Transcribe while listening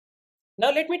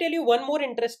Now let me tell you one more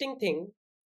interesting thing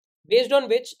based on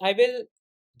which I will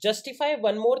justify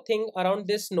one more thing around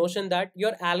this notion that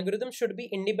your algorithm should be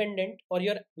independent, or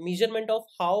your measurement of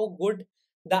how good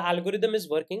the algorithm is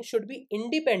working should be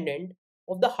independent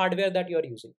of the hardware that you are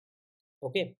using.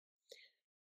 Okay.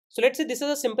 So let's say this is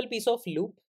a simple piece of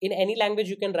loop. In any language,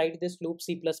 you can write this loop: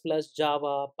 C++,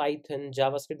 Java, Python,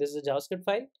 JavaScript. This is a JavaScript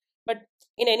file. But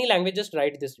in any language, just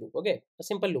write this loop. Okay. A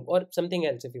simple loop or something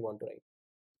else if you want to write.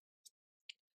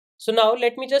 So now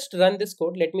let me just run this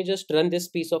code. Let me just run this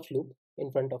piece of loop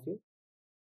in front of you.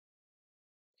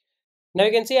 Now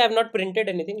you can see I have not printed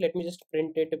anything. Let me just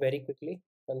print it very quickly.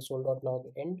 Console.log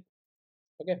end.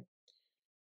 Okay.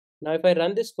 Now if I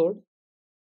run this code,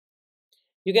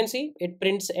 you can see it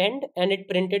prints end and it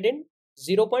printed in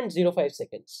 0.05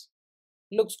 seconds.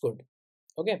 Looks good.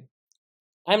 Okay.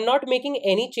 I'm not making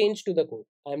any change to the code.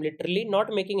 I'm literally not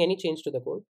making any change to the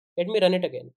code. Let me run it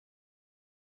again.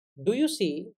 Do you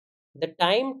see the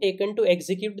time taken to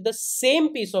execute the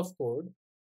same piece of code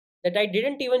that I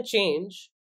didn't even change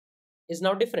is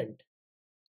now different?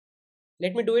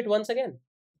 Let me do it once again.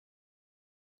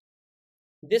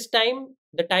 This time,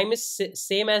 the time is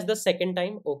same as the second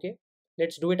time. Okay,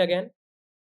 let's do it again.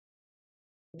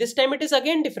 This time it is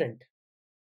again different.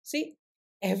 See,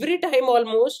 every time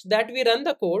almost that we run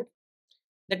the code,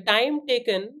 the time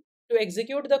taken to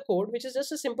execute the code, which is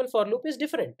just a simple for loop, is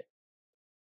different.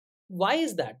 Why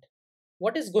is that?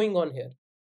 What is going on here?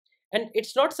 And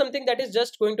it's not something that is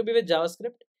just going to be with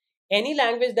JavaScript. Any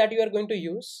language that you are going to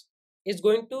use is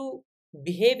going to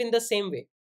behave in the same way,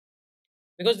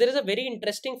 because there is a very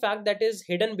interesting fact that is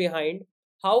hidden behind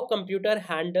how computer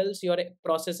handles your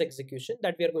process execution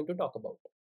that we are going to talk about.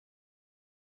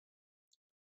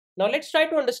 Now let's try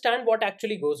to understand what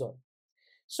actually goes on.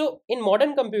 So in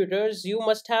modern computers, you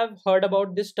must have heard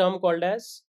about this term called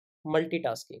as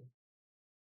multitasking,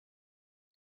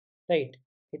 right?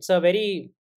 It's a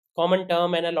very common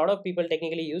term and a lot of people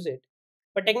technically use it.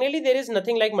 But technically, there is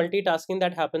nothing like multitasking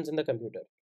that happens in the computer.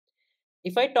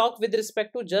 If I talk with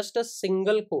respect to just a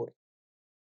single core,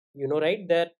 you know, right,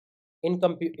 that in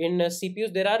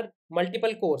CPUs there are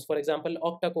multiple cores. For example,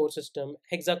 octa core system,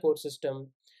 hexa core system,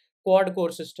 quad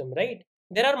core system, right?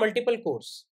 There are multiple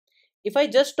cores. If I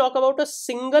just talk about a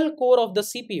single core of the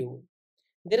CPU,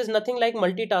 there is nothing like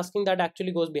multitasking that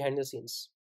actually goes behind the scenes.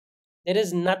 There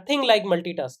is nothing like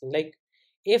multitasking. Like,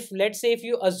 if let's say if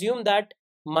you assume that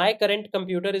my current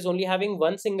computer is only having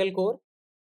one single core,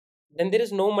 then there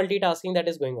is no multitasking that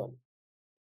is going on.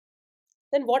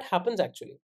 Then what happens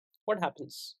actually? What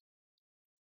happens?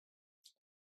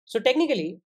 So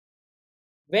technically,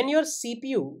 when your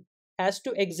CPU has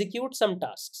to execute some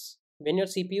tasks, when your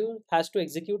CPU has to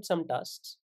execute some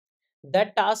tasks,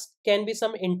 that task can be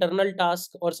some internal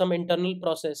task or some internal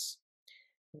process.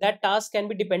 That task can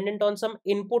be dependent on some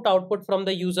input output from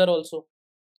the user also,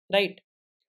 right?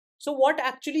 So what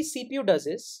actually CPU does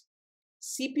is,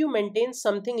 CPU maintains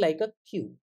something like a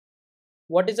queue.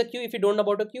 What is a queue? If you don't know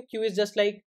about a queue, queue is just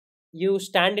like you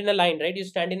stand in a line, right? You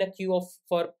stand in a queue of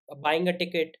for buying a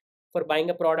ticket, for buying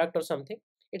a product or something.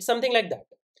 It's something like that.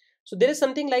 So there is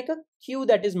something like a queue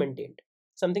that is maintained,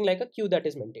 something like a queue that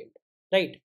is maintained,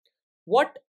 right?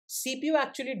 What CPU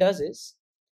actually does is,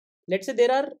 let's say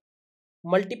there are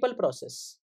multiple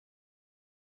process.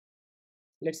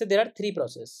 Let's say there are three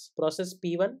process: process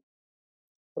P1,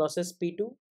 process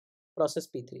P2, process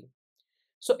P3.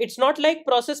 So it's not like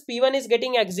process P1 is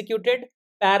getting executed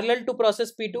parallel to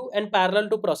process P2 and parallel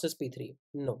to process P3.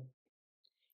 No.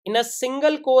 In a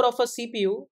single core of a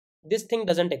CPU, this thing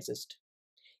doesn't exist.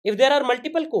 If there are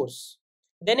multiple cores,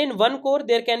 then in one core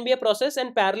there can be a process,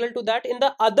 and parallel to that in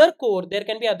the other core there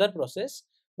can be other process.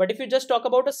 But if you just talk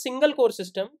about a single core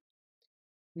system,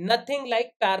 nothing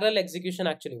like parallel execution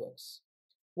actually works.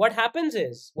 What happens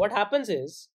is,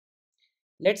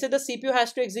 let's say the CPU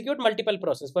has to execute multiple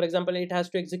process. For example, it has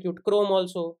to execute Chrome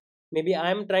also. Maybe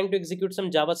I am trying to execute some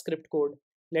JavaScript code.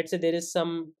 Let's say there is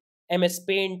some MS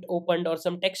Paint opened or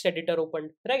some text editor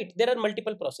opened, right? There are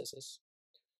multiple processes.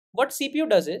 What CPU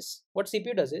does is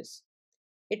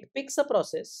it picks a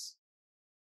process.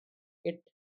 It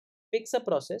picks a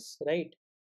process, right?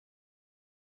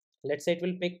 Let's say it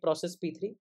will pick process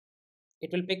P3. It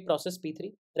will pick process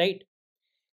P3, right?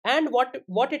 And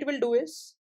what it will do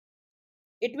is,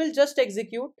 it will just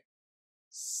execute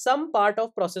some part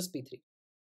of process P3.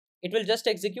 It will just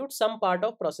execute some part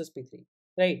of process P3,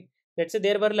 right? Let's say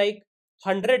there were like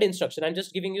 100 instruction. I'm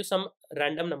just giving you some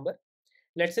random number.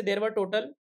 Let's say there were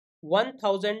total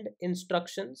 1000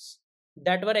 instructions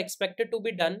that were expected to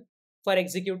be done for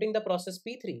executing the process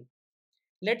P3.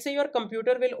 Let's say your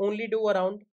computer will only do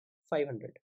around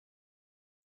 500.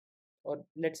 or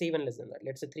let's say even less than that,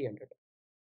 let's say 300,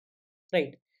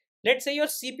 right? Let's say your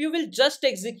CPU will just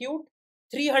execute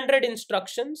 300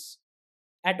 instructions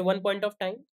at one point of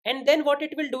time, and then what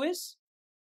it will do is,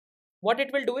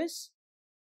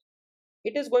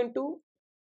 it is going to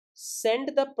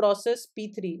send the process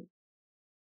P3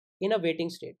 in a waiting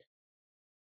state.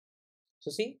 So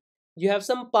see, you have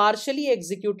some partially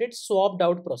executed swapped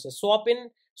out process. Swap in,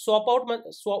 swap out,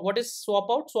 what is swap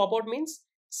out? Swap out means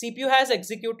CPU has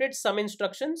executed some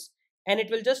instructions and it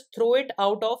will just throw it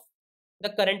out of the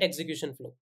current execution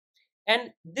flow. And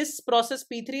this process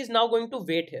P3 is now going to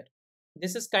wait here.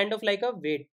 This is kind of like a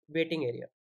waiting area.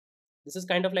 This is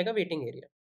kind of like a waiting area,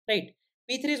 right?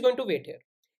 P3 is going to wait here.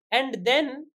 And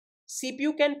then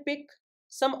CPU can pick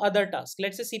some other task.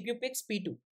 Let's say CPU picks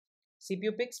P2.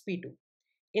 CPU picks P2.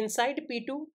 Inside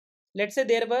P2, let's say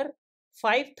there were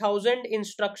 5,000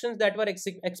 instructions that were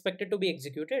expected to be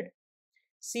executed.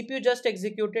 CPU just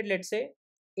executed, let's say,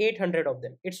 800 of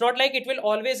them. It's not like it will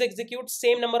always execute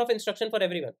same number of instruction for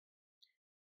everyone.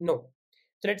 No.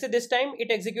 So let's say this time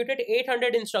it executed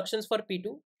 800 instructions for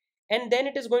P2, and then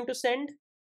it is going to send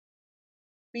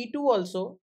P2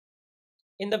 also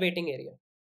in the waiting area,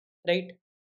 right?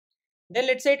 Then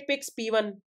let's say it picks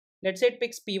P1. Let's say it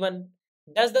picks P1,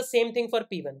 does the same thing for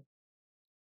P1,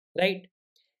 right?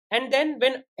 And then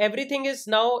when everything is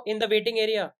now in the waiting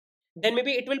area, then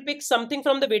maybe it will pick something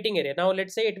from the waiting area. Now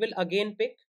let's say it will again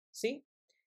pick, see,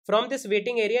 from this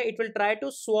waiting area, it will try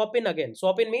to swap in again.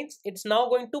 Swap in means it's now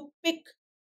going to pick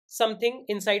something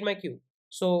inside my queue.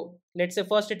 So let's say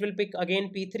first it will pick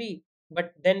again P3,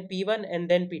 but then P1 and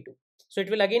then P2. So it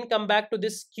will again come back to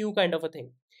this queue kind of a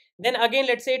thing. Then again,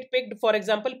 let's say it picked, for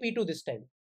example, P2 this time.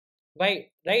 Why?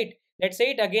 Right? Let's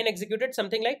say it again executed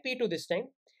something like P2 this time.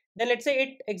 Then let's say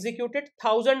it executed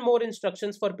 1,000 more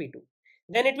instructions for P2.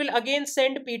 Then it will again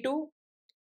send P2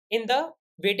 in the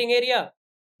waiting area,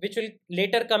 which will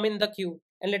later come in the queue.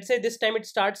 And let's say this time it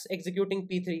starts executing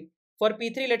P3. For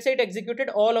P3, let's say it executed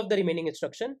all of the remaining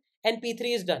instruction and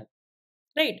P3 is done,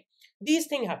 right? These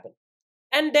things happen.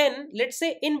 And then let's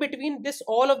say in between this,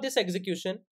 all of this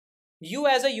execution, you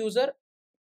as a user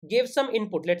gave some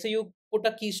input. Let's say you put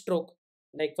a keystroke,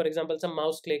 like for example, some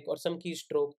mouse click or some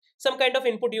keystroke, some kind of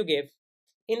input you gave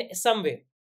in some way.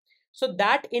 So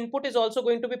that input is also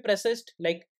going to be processed,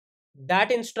 like that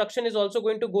instruction is also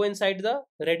going to go inside the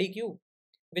ready queue,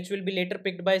 which will be later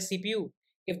picked by CPU.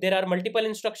 If there are multiple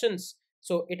instructions,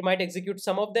 so it might execute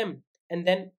some of them and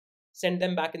then send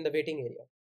them back in the waiting area.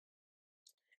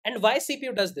 And why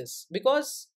CPU does this?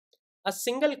 Because a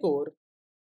single core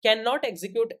cannot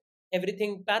execute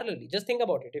everything parallelly. Just think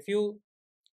about it. If you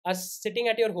are sitting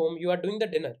at your home, you are doing the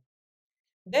dinner,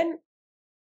 then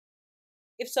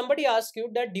if somebody asks you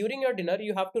that during your dinner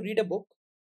you have to read a book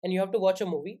and you have to watch a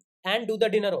movie and do the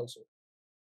dinner also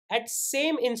at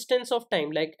same instance of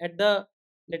time, like at the,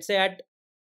 let's say at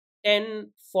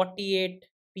 10:48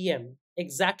 p.m,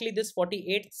 exactly this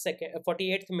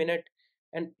 48th minute,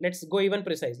 and let's go even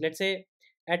precise, let's say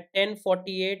at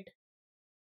 10:48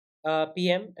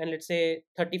 p.m, and let's say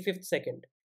 35th second,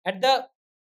 at the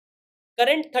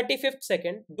current 35th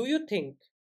second, do you think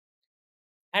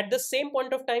at the same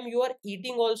point of time you are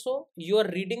eating also, you are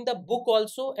reading the book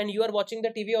also, and you are watching the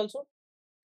TV also?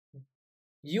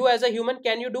 You as a human,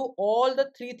 can you do all the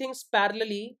three things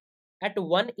parallelly at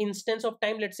one instance of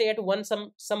time? Let's say at one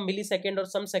some millisecond or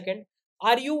some second.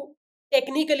 Are you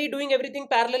technically doing everything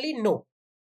parallelly? No,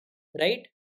 right?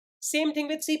 Same thing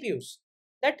with CPUs.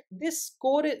 That this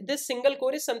single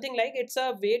core is something like, it's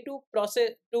a way to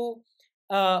process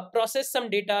some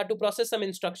data, to process some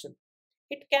instruction.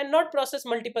 It cannot process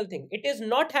multiple things. It is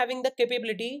not having the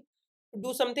capability to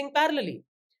do something parallelly.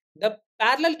 The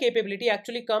parallel capability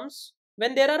actually comes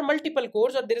when there are multiple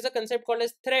cores, or there is a concept called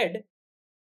as thread,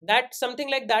 that something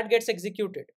like that gets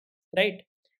executed, right?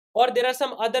 Or there are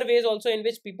some other ways also in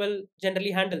which people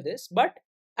generally handle this. But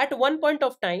at one point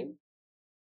of time,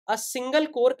 a single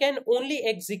core can only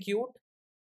execute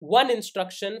one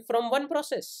instruction from one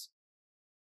process.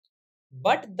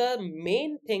 But the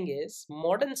main thing is,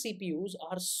 modern CPUs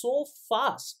are so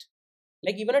fast,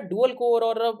 like even a dual core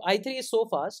or a i3 is so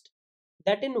fast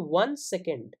that in 1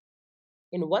 second,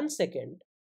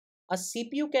 a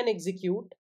CPU can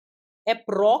execute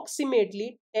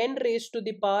approximately 10 raised to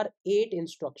the power 8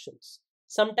 instructions,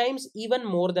 sometimes even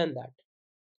more than that.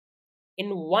 In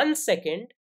 1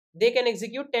 second, they can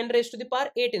execute 10 raised to the power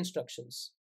 8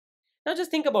 instructions. Now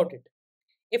just think about it.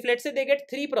 If let's say they get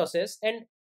 3 process, and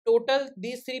total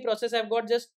these 3 process have got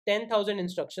just 10,000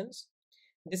 instructions,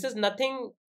 this is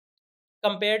nothing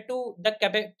compared to the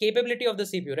capability of the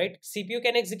CPU, right? CPU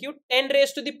can execute 10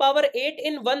 raised to the power 8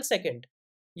 in 1 second.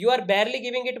 You are barely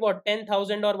giving it what,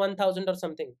 10,000 or 1,000 or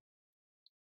something.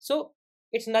 So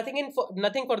it's nothing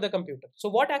for the computer. So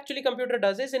what actually computer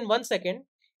does is, in 1 second,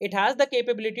 it has the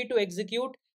capability to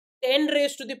execute 10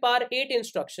 raised to the power 8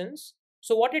 instructions.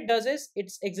 So what it does is,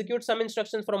 it executes some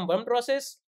instructions from one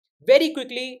process very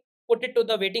quickly, put it to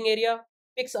the waiting area,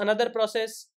 picks another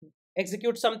process,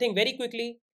 executes something very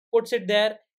quickly, puts it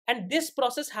there, and this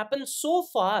process happens so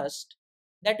fast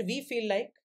that we feel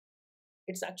like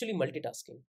it's actually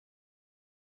multitasking,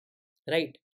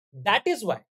 right? That is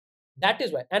why that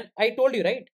is why and I told you,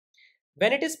 right,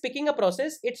 when it is picking a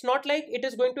process, it's not like it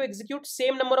is going to execute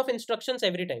same number of instructions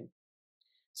every time.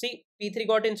 See, P3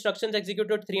 got instructions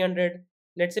executed 300,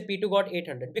 let's say P2 got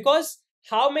 800, because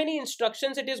how many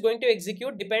instructions it is going to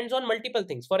execute depends on multiple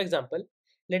things. For example,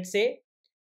 let's say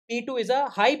P2 is a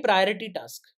high priority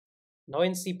task. Now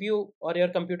in CPU or your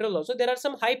computer also, there are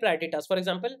some high priority tasks. For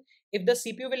example, if the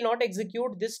CPU will not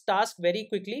execute this task very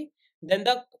quickly, then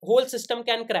the whole system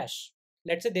can crash.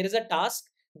 Let's say there is a task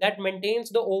that maintains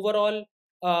the overall,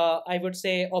 I would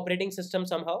say, operating system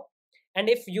somehow. And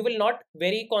if you will not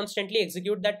very constantly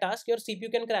execute that task, your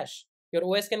CPU can crash, your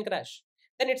OS can crash.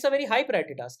 Then it's a very high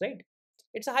priority task, right?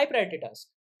 It's a high priority task.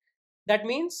 That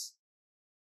means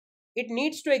it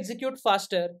needs to execute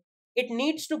faster. It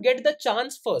needs to get the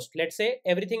chance first. Let's say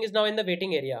everything is now in the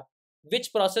waiting area.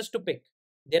 Which process to pick?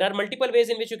 There are multiple ways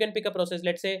in which you can pick a process.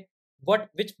 Let's say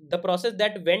which the process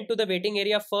that went to the waiting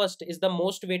area first is the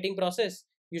most waiting process.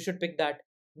 You should pick that.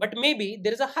 But maybe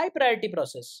there is a high priority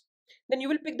process. Then you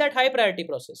will pick that high priority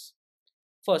process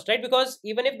first, right? Because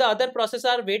even if the other processes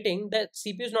are waiting, the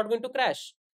CPU is not going to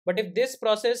crash. But if this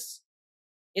process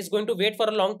is going to wait for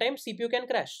a long time, CPU can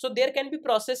crash. So there can be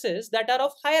processes that are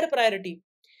of higher priority,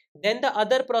 then the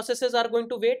other processes are going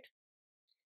to wait,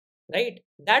 right?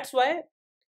 That's why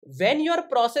when your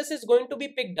process is going to be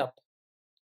picked up,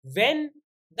 when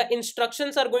the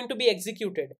instructions are going to be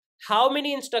executed, how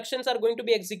many instructions are going to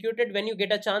be executed when you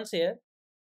get a chance here,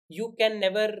 you can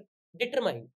never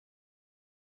determine.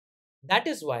 That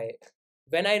is why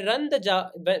when I run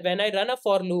when I run a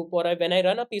for loop, or when I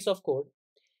run a piece of code,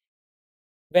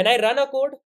 when I run a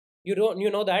code, you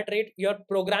know that, right? Your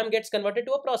program gets converted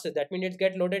to a process. That means it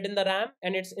gets loaded in the RAM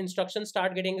and its instructions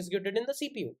start getting executed in the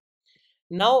CPU.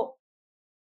 Now,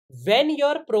 when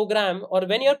your program or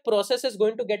when your process is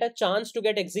going to get a chance to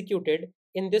get executed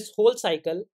in this whole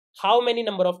cycle, how many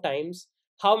number of times,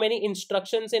 how many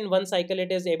instructions in one cycle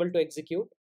it is able to execute,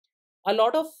 a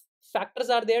lot of factors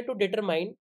are there to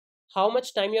determine how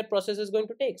much time your process is going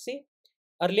to take. See,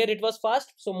 earlier it was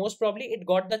fast, so most probably it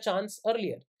got the chance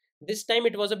earlier. This time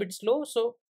it was a bit slow,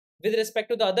 so with respect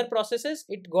to the other processes,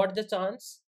 it got the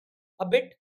chance a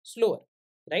bit slower,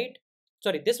 right?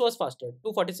 Sorry, this was faster.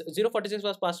 0.46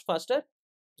 was faster.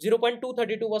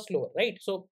 0.232 was slower, right?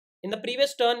 So in the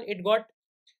previous turn, it got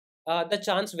the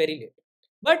chance very late.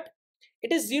 But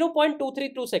it is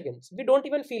 0.232 seconds. We don't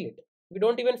even feel it. We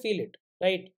don't even feel it,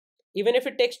 right? Even if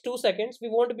it takes 2 seconds, we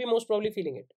won't be most probably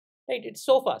feeling it, right? It's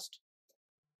so fast.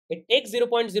 It takes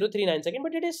 0.039 seconds,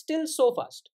 but it is still so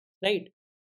fast, right?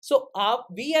 So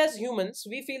we as humans,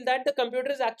 we feel that the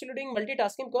computer is actually doing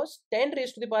multitasking because 10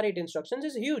 raised to the power 8 instructions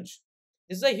is huge.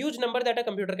 This is a huge number that a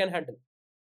computer can handle.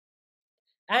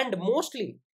 And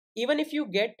mostly, even if you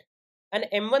get an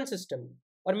M1 system,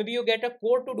 or maybe you get a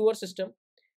core to duer system,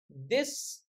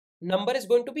 this number is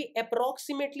going to be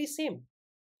approximately same.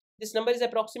 This number is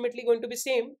approximately going to be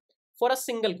same for a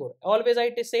single core. Always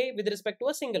I say with respect to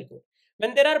a single core.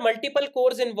 When there are multiple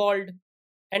cores involved,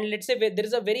 and let's say there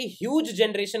is a very huge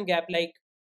generation gap, like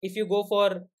if you go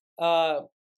for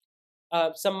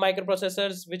some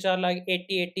microprocessors which are like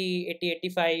 8080,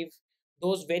 8085,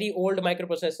 those very old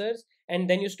microprocessors, and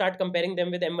then you start comparing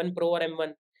them with M1 Pro or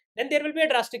M1, then there will be a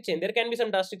drastic change. There can be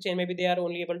some drastic change. Maybe they are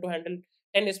only able to handle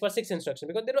 10 is per 6 instruction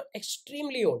because they're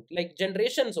extremely old, like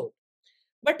generations old.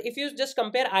 But if you just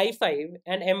compare i5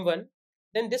 and M1,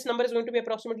 then this number is going to be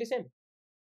approximately same,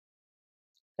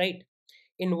 right?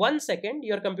 In 1 second,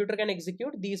 your computer can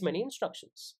execute these many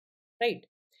instructions, right?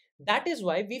 That is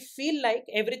why we feel like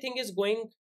everything is going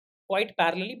quite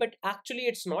parallelly, but actually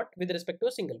it's not with respect to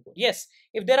a single core. Yes,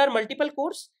 if there are multiple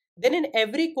cores, then in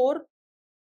every core,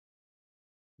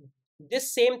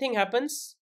 this same thing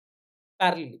happens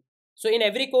parallelly. So in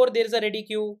every core, there is a ready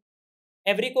queue.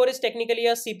 Every core is technically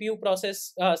a CPU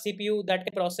process, CPU that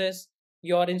can process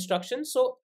your instructions.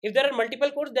 So if there are multiple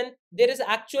cores, then there is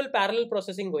actual parallel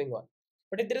processing going on.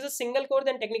 But if there is a single core,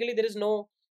 then technically there is no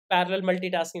parallel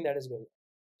multitasking that is going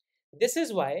on. This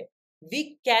is why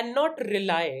we cannot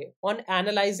rely on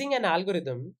analyzing an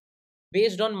algorithm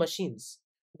based on machines.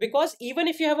 Because even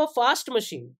if you have a fast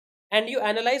machine and you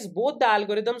analyze both the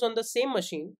algorithms on the same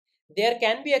machine, there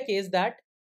can be a case that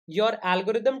your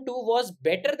algorithm 2 was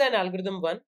better than algorithm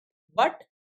 1, but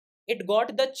it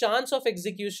got the chance of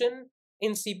execution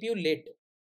in CPU late,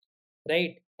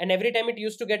 right? And every time it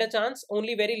used to get a chance,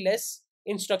 only very less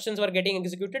instructions were getting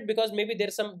executed because maybe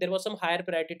there was some higher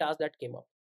priority task that came up.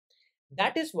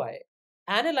 That is why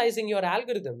analyzing your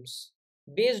algorithms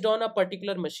based on a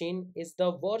particular machine is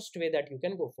the worst way that you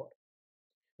can go for.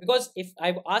 Because if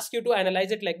I ask you to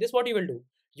analyze it like this, what you will do?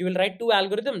 You will write two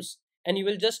algorithms and you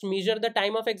will just measure the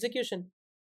time of execution.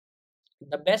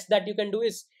 The best that you can do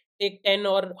is take 10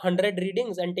 or 100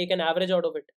 readings and take an average out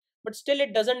of it. But still,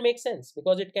 it doesn't make sense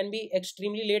because it can be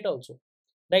extremely late also,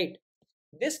 right?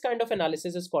 This kind of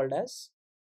analysis is called as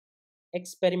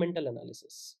experimental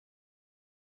analysis.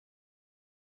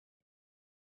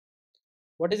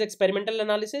 What is experimental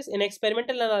analysis? In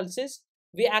experimental analysis,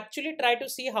 we actually try to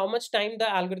see how much time the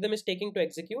algorithm is taking to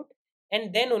execute,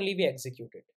 and then only we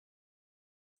execute it,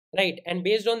 right? And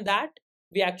based on that,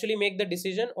 we actually make the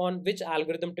decision on which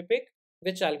algorithm to pick,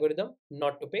 which algorithm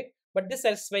not to pick. But this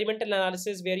experimental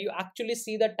analysis where you actually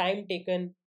see the time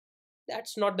taken,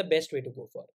 that's not the best way to go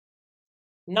for.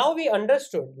 Now we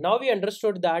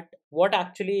understood that what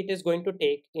actually it is going to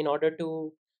take in order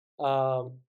to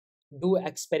um, do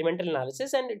experimental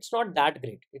analysis, and it's not that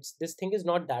great. It's This thing is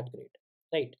not that great,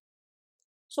 right?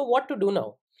 So what to do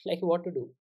now? Like, what to do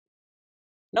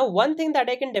now? One thing that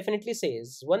I can definitely say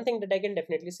is,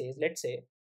 let's say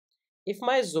if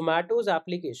my Zomato's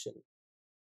application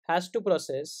has to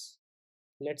process,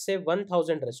 let's say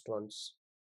 1000 restaurants.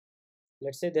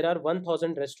 Let's say there are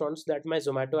 1000 restaurants that my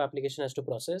Zomato application has to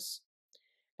process,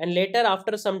 and later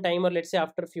after some time, or let's say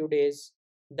after a few days,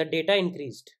 the data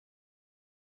increased,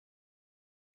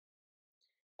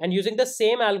 and using the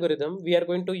same algorithm we are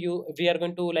going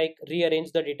to like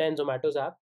rearrange the data in Zomato's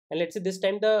app, and let's say this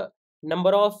time the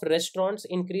number of restaurants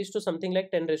increased to something like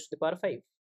 10 raised to the power 5.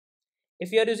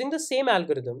 If you are using the same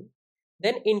algorithm,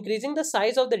 then increasing the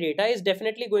size of the data is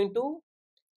definitely going to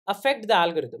affect the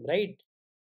algorithm, right?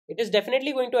 It is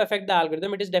definitely going to affect the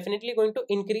algorithm. It is definitely going to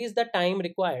increase the time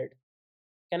required.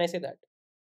 Can I say that?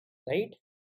 Right?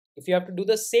 If you have to do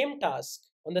the same task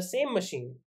on the same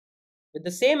machine with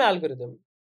the same algorithm,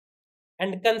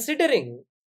 and considering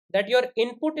that your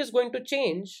input is going to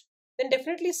change, then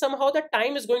definitely somehow the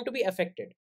time is going to be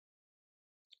affected.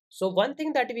 So one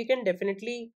thing that we can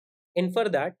definitely infer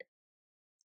that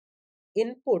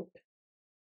input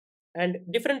and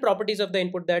different properties of the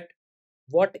input, that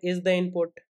what is the input,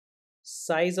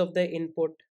 size of the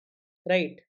input,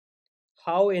 right?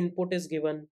 How input is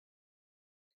given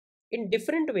in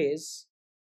different ways.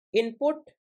 Input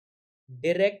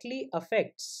directly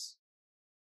affects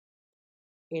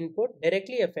input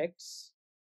directly affects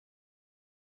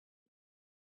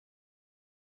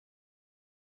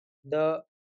the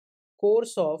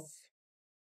course of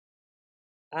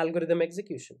algorithm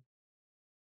execution,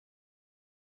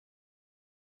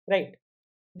 right?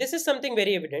 This is something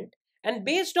very evident, and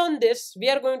based on this we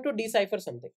are going to decipher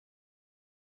something.